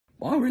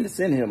Boy, I'm really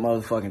sitting here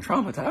motherfucking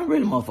traumatized. I'm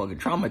really motherfucking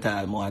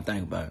traumatized the more I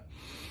think about it.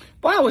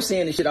 But I was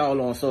seeing this shit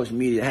all on social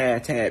media,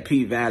 hashtag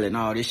P-Valley and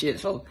all this shit.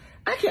 So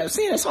I kept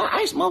seeing it. So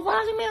I asked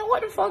motherfuckers, I said, man,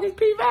 what the fuck is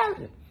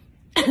P-Valley?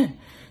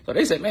 So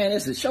they said, man,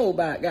 it's a show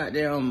about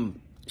goddamn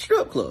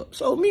strip club.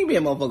 So me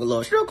being motherfucker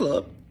love strip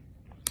club,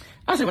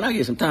 I said, when I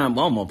get some time,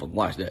 I'm motherfucker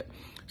watch that.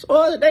 So the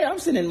other day, I'm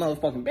sitting in the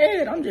motherfucking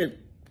bed. I'm just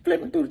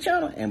flipping through the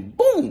channel, and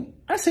boom,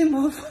 I seen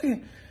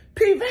motherfucking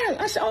P-Valley.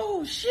 I said,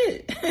 oh,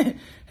 shit. Here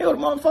was a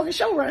motherfucking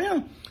show right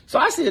here. So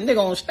I see a nigga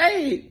on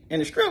stage in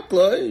the strip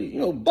club, you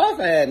know,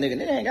 buff-ass nigga.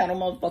 They ain't got no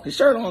motherfucking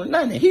shirt on or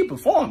nothing. He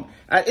performed.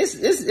 It's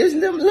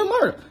Lil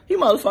Murda. He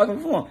motherfucking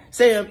performed.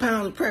 7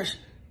 pounds of pressure.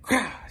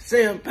 Crowd.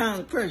 7 pounds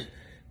of pressure.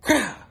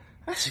 Crowd.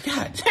 I said,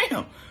 God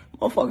damn.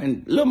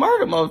 Motherfucking Lil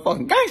Murda,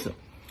 motherfucking gangster.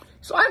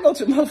 So I go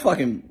to the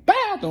motherfucking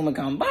bathroom and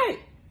come back.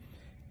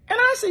 And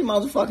I see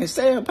motherfucking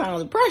 7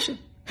 pounds of pressure.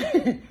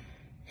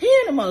 He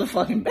in the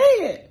motherfucking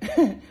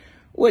bed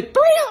with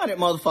 300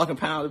 motherfucking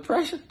pounds of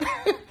pressure.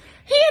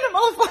 He in the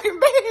motherfucking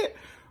bed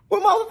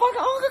with motherfucking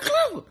Uncle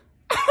Clifford.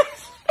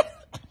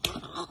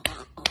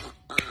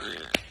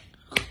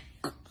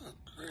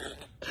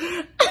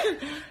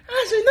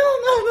 I said,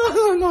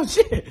 no,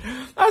 shit.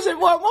 I said,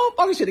 well,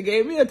 motherfucker should have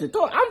gave me a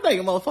tutorial. I'm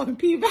thinking motherfucking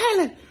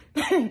P-Valley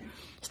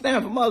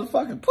stand for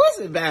motherfucking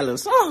Pussy Valley or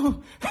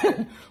something.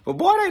 But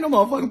boy, there ain't no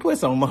motherfucking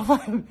pussy on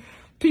motherfucking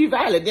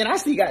P-Valley. Then I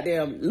see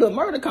goddamn Lil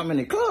Murda come in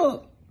the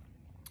club.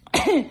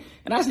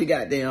 And I see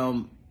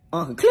goddamn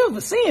Uncle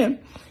Clifford seeing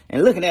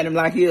and looking at him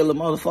like he a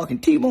little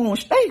motherfucking T-bone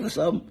steak or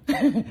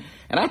something.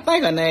 And I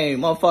think her name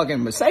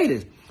motherfucking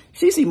Mercedes.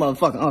 She see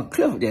motherfucking Uncle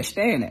Clifford just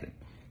staring at him.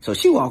 So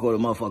she walk over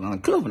to motherfucking Uncle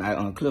Clifford and I,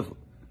 Uncle Clifford,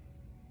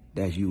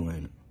 that's you,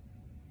 ain't it?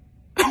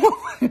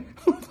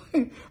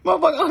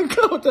 Motherfucking Uncle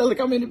Clifford tell her to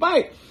come in the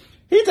bite.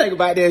 He take a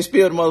bite there and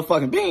spill the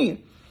motherfucking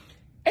bean.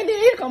 And then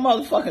here come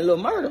motherfucking Lil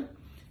Murda.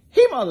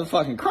 He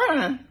motherfucking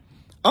crying.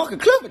 Uncle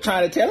Clifford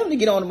trying to tell him to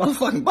get on the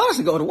motherfucking bus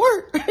and go to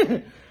work.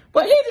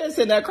 But he just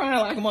sitting there crying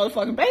like a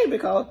motherfucking baby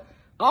because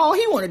all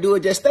he want to do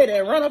is just stay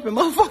there and run up and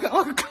motherfucking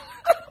Uncle Clifford.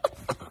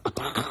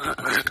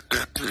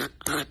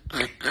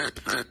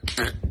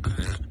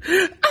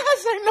 I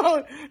say,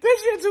 no,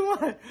 this shit too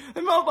much.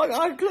 And motherfucking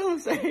Uncle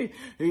Clifford say,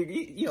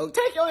 you know,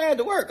 take your ass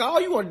to work.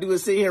 All you want to do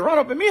is sit here and run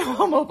up at me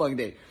all motherfucking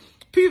day.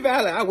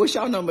 P-Valley, I wish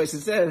y'all know much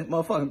success,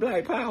 motherfucking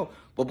Black Power.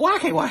 But boy, I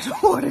can't watch no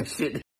more of that shit.